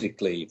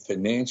 physically,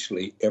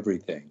 financially,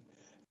 everything.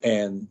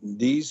 And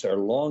these are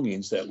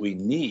longings that we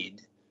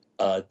need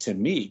to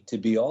meet to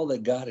be all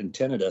that God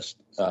intended us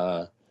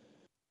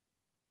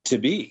to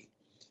be.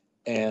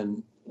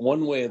 And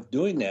one way of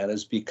doing that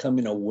is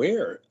becoming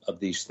aware of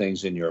these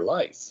things in your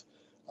life.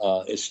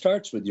 It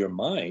starts with your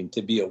mind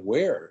to be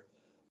aware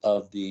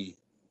of the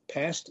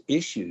past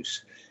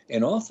issues.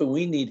 And often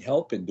we need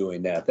help in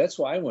doing that. That's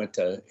why I went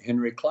to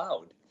Henry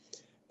Cloud.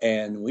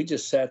 And we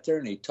just sat there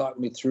and he talked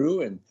me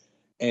through.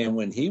 And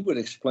when he would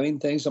explain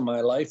things in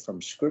my life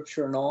from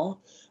scripture and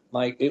all,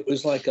 it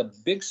was like a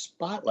big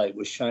spotlight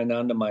was shined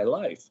onto my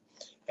life.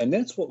 And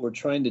that's what we're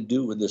trying to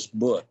do with this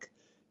book,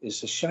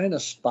 is to shine a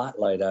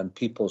spotlight on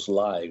people's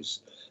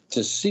lives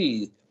to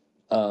see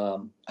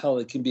how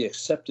it can be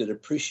accepted,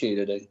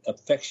 appreciated,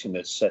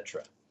 affectionate,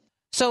 etc.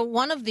 So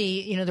one of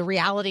the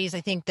realities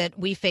I think that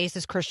we face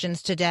as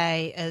Christians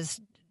today is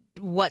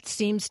what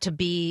seems to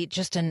be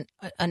just an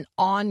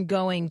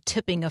ongoing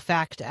tipping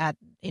effect at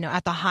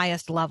the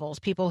highest levels.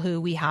 People who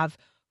we have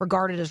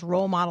regarded as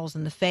role models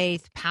in the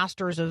faith,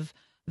 pastors of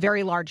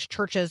very large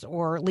churches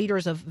or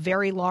leaders of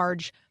very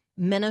large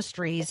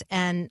ministries,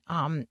 and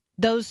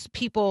those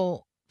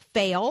people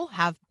fail,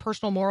 have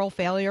personal moral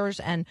failures,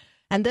 and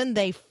then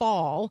they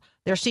fall.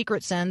 Their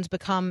secret sins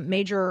become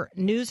major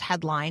news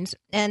headlines,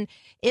 and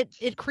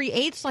it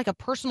creates like a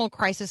personal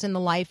crisis in the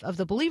life of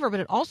the believer, but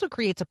it also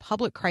creates a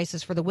public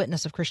crisis for the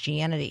witness of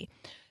Christianity.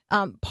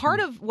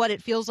 Part of what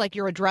it feels like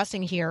you're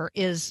addressing here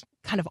is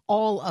kind of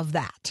all of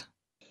that.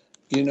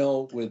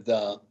 With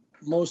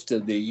most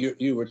of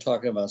you were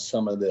talking about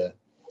some of the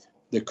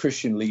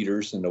Christian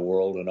leaders in the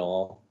world and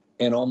all,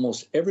 and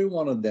almost every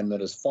one of them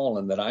that has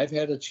fallen that I've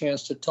had a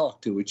chance to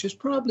talk to, which is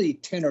probably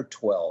 10 or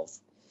 12,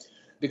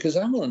 because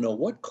I want to know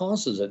what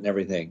causes it and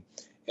everything.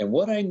 And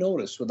what I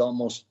noticed with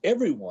almost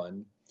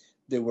everyone,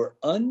 there were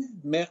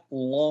unmet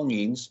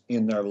longings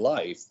in their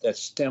life that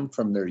stemmed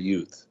from their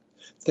youth,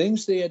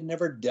 things they had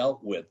never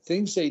dealt with,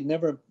 things they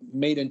never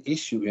made an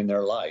issue in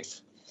their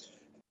life.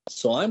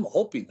 So I'm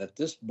hoping that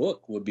this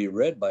book will be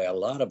read by a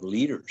lot of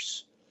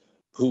leaders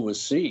who will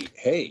see,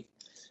 hey,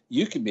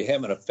 you can be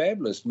having a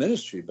fabulous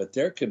ministry, but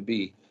there could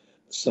be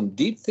some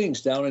deep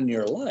things down in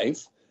your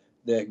life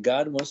that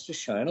God wants to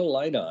shine a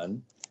light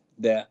on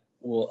that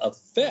will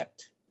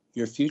affect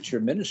your future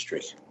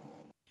ministry.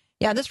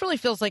 Yeah, this really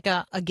feels like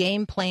a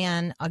game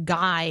plan, a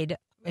guide,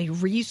 a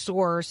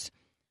resource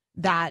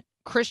that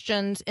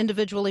Christians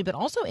individually, but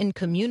also in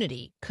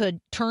community,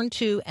 could turn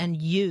to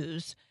and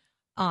use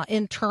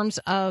in terms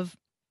of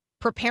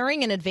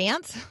preparing in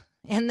advance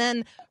and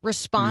then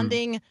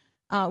responding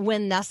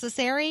when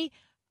necessary.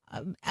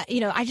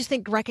 I just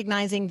think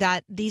recognizing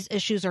that these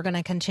issues are going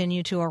to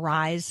continue to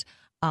arise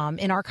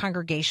in our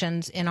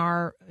congregations, in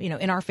our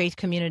faith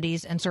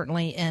communities, and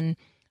certainly in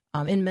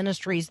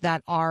ministries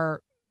that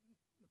are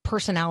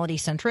personality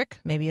centric,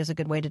 maybe is a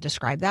good way to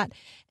describe that.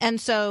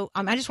 And so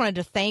I just wanted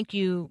to thank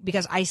you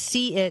because I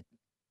see it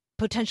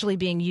potentially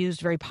being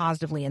used very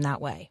positively in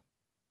that way.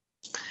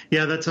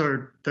 Yeah, that's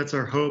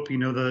our hope.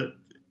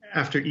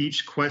 After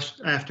each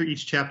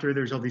chapter,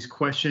 there's all these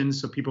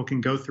questions so people can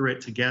go through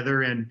it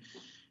together. And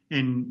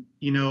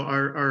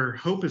our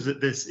hope is that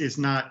this is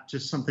not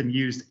just something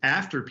used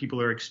after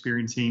people are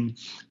experiencing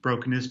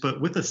brokenness,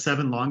 but with the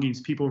 7 longings,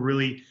 people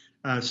really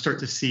start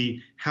to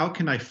see, how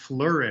can I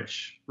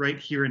flourish right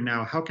here and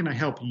now? How can I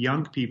help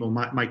young people,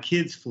 my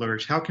kids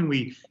flourish? How can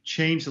we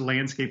change the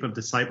landscape of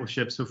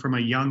discipleship so from a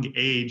young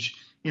age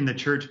in the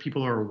church,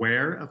 people are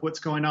aware of what's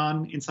going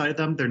on inside of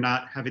them? They're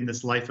not having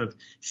this life of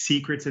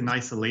secrets and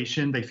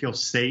isolation. They feel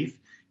safe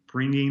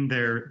bringing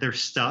their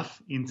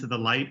stuff into the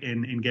light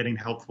and getting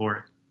help for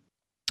it.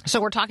 So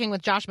we're talking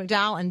with Josh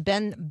McDowell and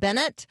Ben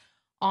Bennett,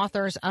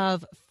 authors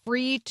of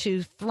Free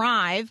to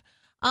Thrive.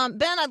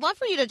 Ben, I'd love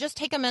for you to just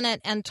take a minute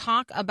and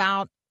talk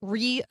about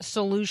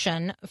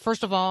resolution.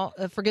 First of all,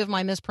 forgive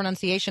my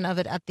mispronunciation of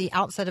it at the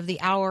outset of the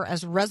hour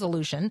as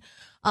resolution.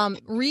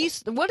 What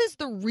is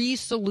the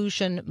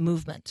resolution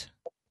movement?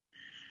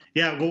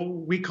 Yeah, well,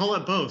 we call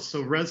it both.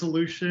 So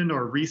resolution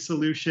or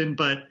resolution,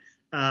 but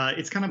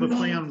it's kind of a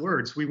play on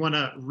words. We want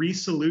to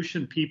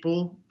resolution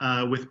people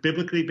with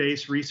biblically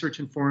based,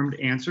 research-informed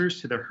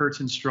answers to their hurts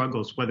and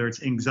struggles, whether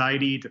it's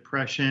anxiety,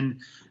 depression,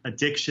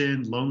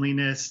 addiction,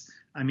 loneliness.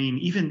 I mean,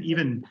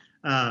 even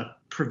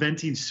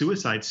preventing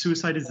suicide.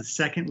 Suicide is the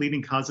second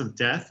leading cause of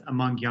death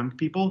among young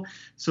people.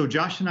 So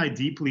Josh and I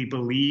deeply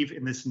believe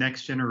in this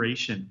next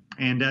generation.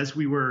 And as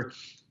we were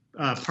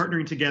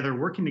partnering together,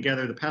 working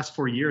together the past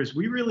 4 years,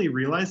 we really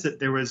realized that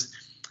there was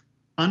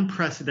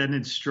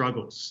unprecedented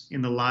struggles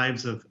in the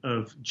lives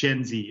of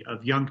Gen Z,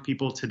 of young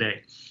people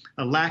today,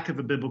 a lack of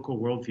a biblical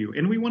worldview.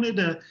 And we wanted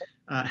to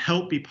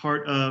help be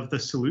part of the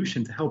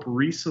solution, to help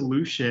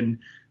resolution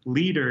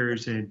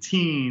leaders and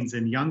teens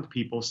and young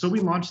people. So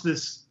we launched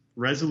this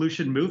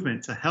resolution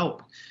movement to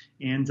help.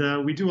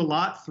 And we do a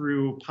lot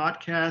through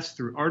podcasts,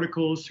 through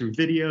articles, through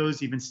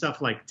videos, even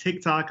stuff like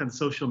TikTok on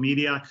social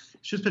media.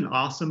 It's just been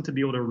awesome to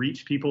be able to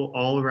reach people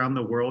all around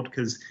the world,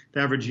 because the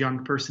average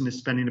young person is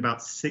spending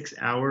about 6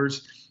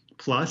 hours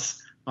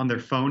plus on their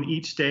phone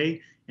each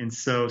day. And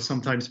so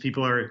sometimes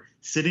people are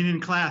sitting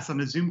in class on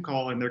a Zoom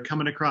call and they're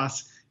coming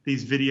across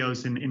these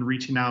videos and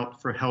reaching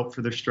out for help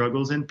for their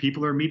struggles, and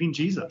people are meeting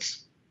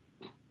Jesus.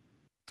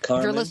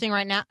 Carmen? If you're listening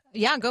right now,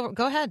 yeah, go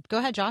ahead. Go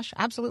ahead, Josh.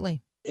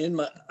 Absolutely.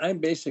 I'm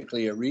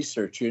basically a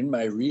researcher. In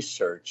my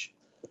research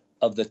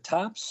of the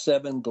top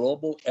 7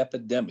 global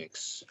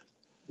epidemics,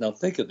 Now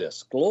think of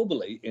this.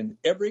 Globally, in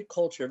every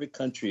culture, every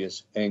country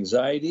is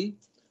anxiety,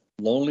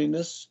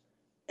 loneliness,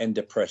 and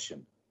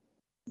depression.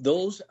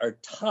 Those are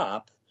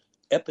top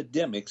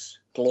epidemics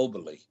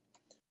globally.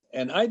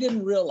 And I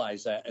didn't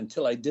realize that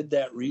until I did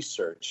that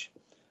research,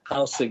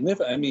 how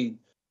significant. I mean,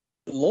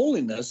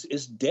 loneliness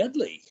is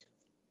deadly.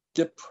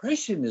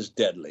 Depression is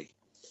deadly.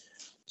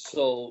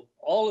 So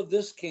all of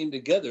this came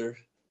together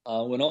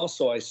when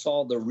also I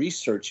saw the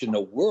research in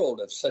the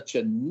world of such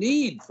a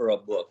need for a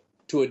book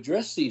to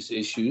address these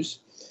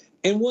issues.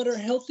 And what are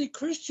healthy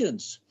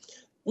Christians?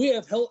 We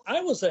have I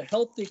was a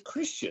healthy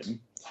Christian,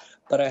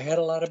 but I had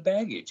a lot of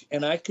baggage,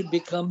 and I could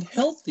become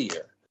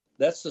healthier.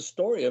 That's the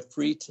story of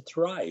Free to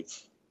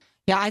Thrive.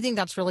 Yeah, I think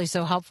that's really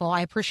so helpful.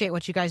 I appreciate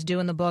what you guys do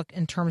in the book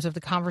in terms of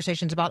the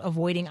conversations about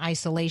avoiding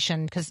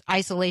isolation, because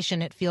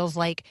isolation, it feels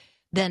like,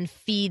 then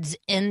feeds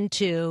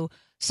into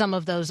some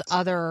of those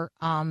other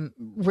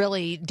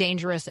really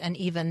dangerous and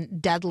even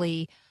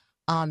deadly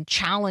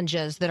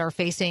challenges that are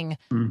facing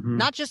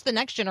not just the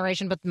next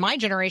generation, but my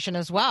generation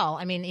as well.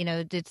 I mean,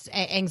 it's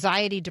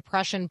anxiety,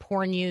 depression,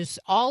 porn use,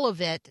 all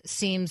of it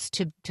seems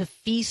to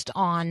feast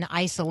on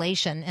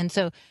isolation. And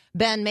so,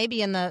 Ben,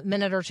 maybe in the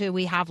minute or two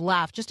we have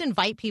left, just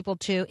invite people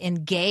to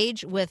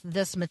engage with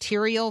this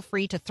material,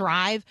 Free to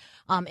Thrive.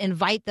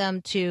 Invite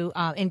them to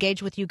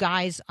engage with you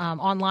guys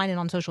online and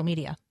on social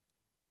media.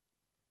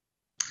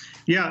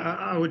 Yeah,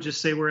 I would just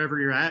say wherever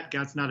you're at,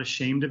 God's not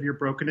ashamed of your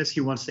brokenness.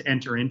 He wants to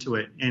enter into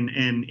it. And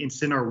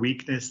it's in our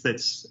weakness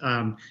that's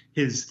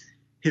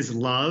his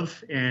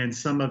love and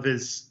some of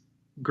his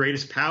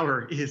greatest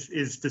power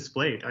is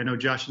displayed. I know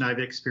Josh and I have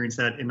experienced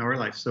that in our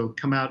life. So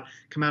come out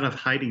of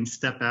hiding,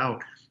 step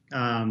out.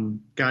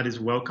 God is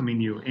welcoming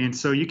you. And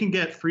so you can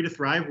get Free to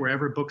Thrive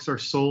wherever books are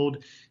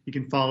sold. You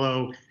can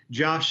follow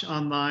Josh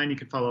online. You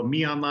can follow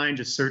me online.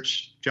 Just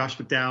search Josh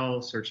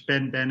McDowell, search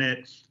Ben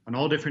Bennett on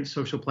all different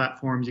social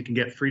platforms. You can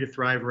get Free to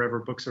Thrive wherever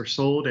books are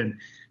sold. And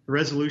the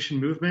Resolution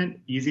Movement,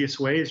 easiest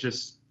way is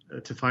just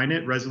to find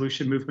it,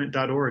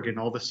 resolutionmovement.org, and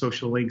all the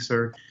social links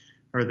are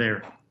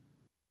there.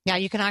 Yeah,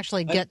 you can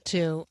actually get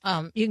to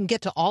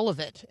all of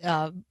it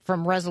from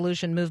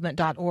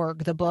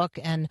resolutionmovement.org, the book,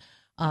 and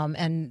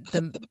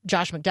the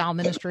Josh McDowell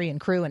ministry and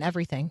crew and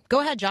everything. Go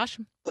ahead, Josh.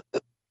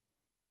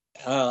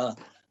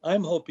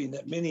 I'm hoping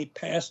that many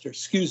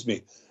pastors,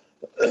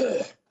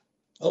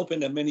 hoping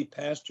that many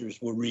pastors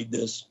will read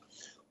this,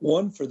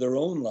 one, for their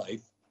own life,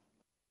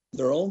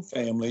 their own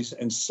families,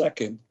 and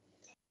second,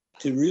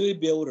 to really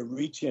be able to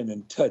reach in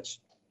and touch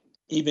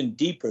even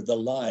deeper the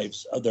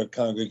lives of their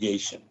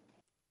congregation.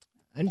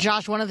 And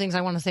Josh, one of the things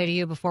I want to say to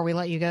you before we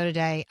let you go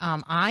today,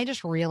 I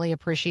just really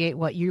appreciate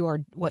what you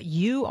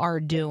are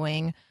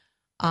doing,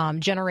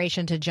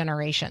 generation to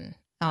generation,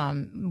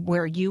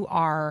 where you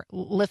are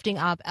lifting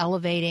up,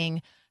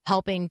 elevating,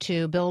 helping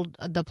to build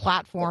the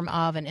platform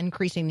of and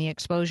increasing the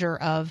exposure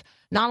of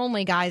not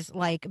only guys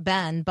like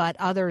Ben, but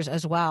others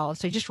as well.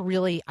 So just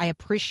really, I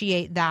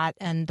appreciate that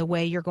and the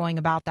way you're going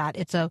about that.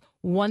 It's a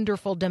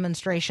wonderful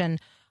demonstration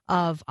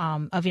of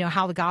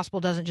how the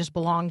gospel doesn't just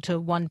belong to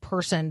one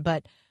person,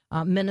 but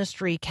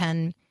ministry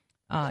can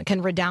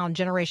redound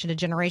generation to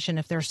generation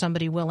if there's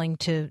somebody willing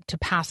to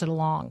pass it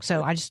along.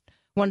 So I just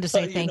wanted to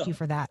say thank you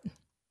for that.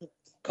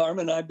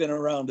 Carmen, I've been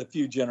around a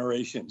few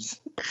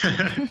generations.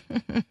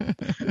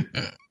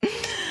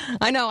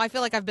 I know. I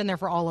feel like I've been there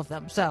for all of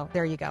them. So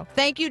there you go.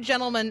 Thank you,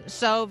 gentlemen,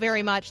 so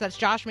very much. That's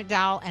Josh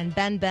McDowell and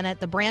Ben Bennett,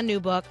 the brand new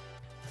book,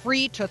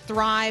 Free to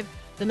Thrive.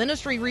 The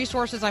ministry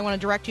resources I want to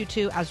direct you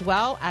to as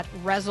well at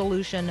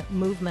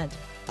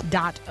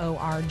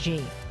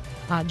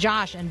resolutionmovement.org.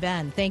 Josh and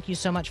Ben, thank you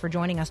so much for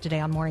joining us today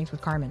on Mornings with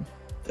Carmen.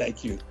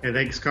 Thank you. Hey,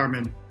 thanks,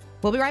 Carmen.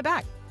 We'll be right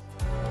back.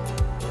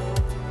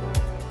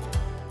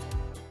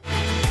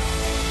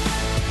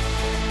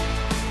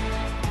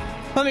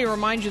 Let me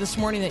remind you this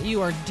morning that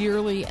you are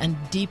dearly and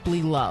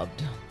deeply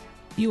loved.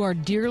 You are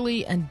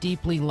dearly and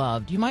deeply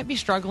loved. You might be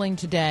struggling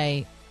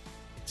today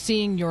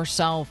seeing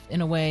yourself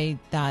in a way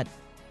that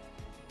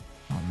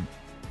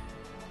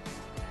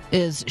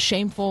is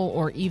shameful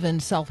or even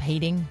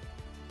self-hating.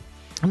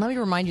 And let me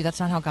remind you, that's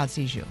not how God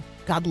sees you.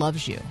 God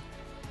loves you.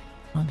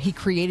 He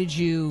created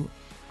you.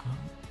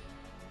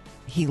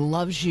 He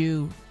loves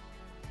you.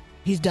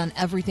 He's done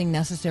everything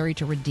necessary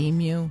to redeem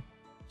you.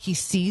 He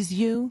sees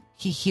you.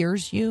 He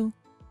hears you.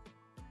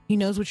 He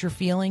knows what you're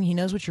feeling. He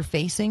knows what you're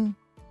facing.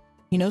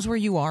 He knows where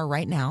you are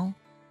right now.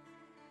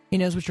 He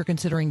knows what you're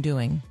considering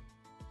doing.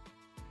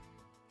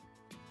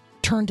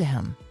 Turn to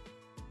him.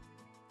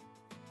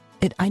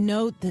 I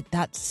know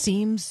that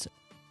seems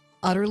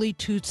utterly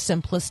too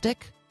simplistic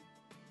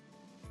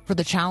for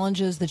the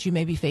challenges that you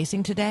may be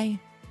facing today.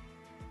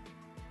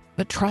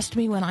 But trust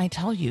me when I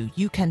tell you,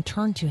 you can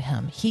turn to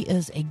him. He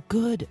is a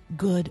good,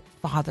 good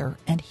Father,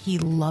 and he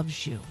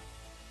loves you.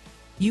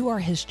 You are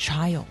his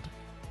child.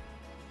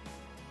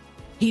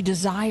 He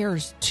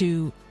desires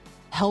to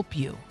help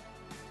you.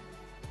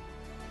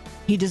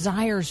 He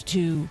desires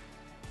to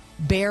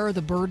bear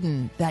the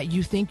burden that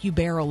you think you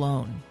bear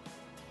alone.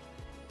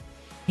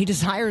 He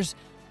desires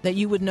that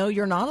you would know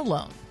you're not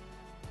alone.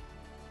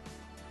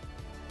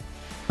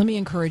 Let me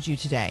encourage you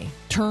today.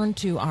 Turn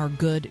to our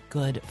good,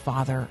 good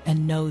Father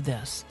and know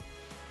this.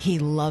 He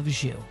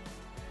loves you.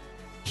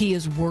 He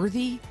is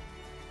worthy.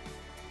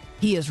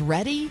 He is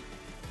ready.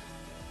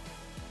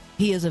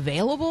 He is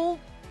available.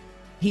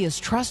 He is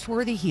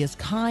trustworthy. He is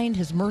kind.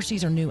 His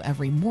mercies are new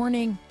every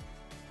morning.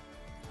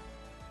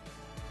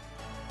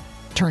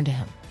 Turn to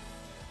him.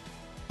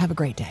 Have a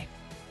great day,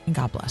 and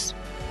God bless.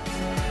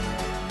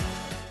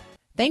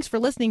 Thanks for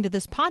listening to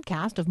this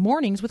podcast of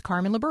Mornings with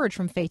Carmen LaBerge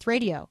from Faith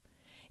Radio.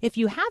 If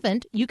you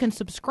haven't, you can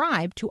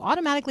subscribe to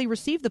automatically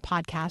receive the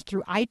podcast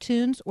through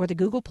iTunes or the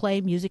Google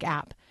Play Music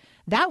app.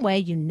 That way,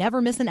 you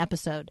never miss an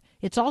episode.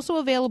 It's also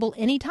available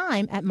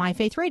anytime at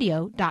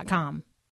myfaithradio.com.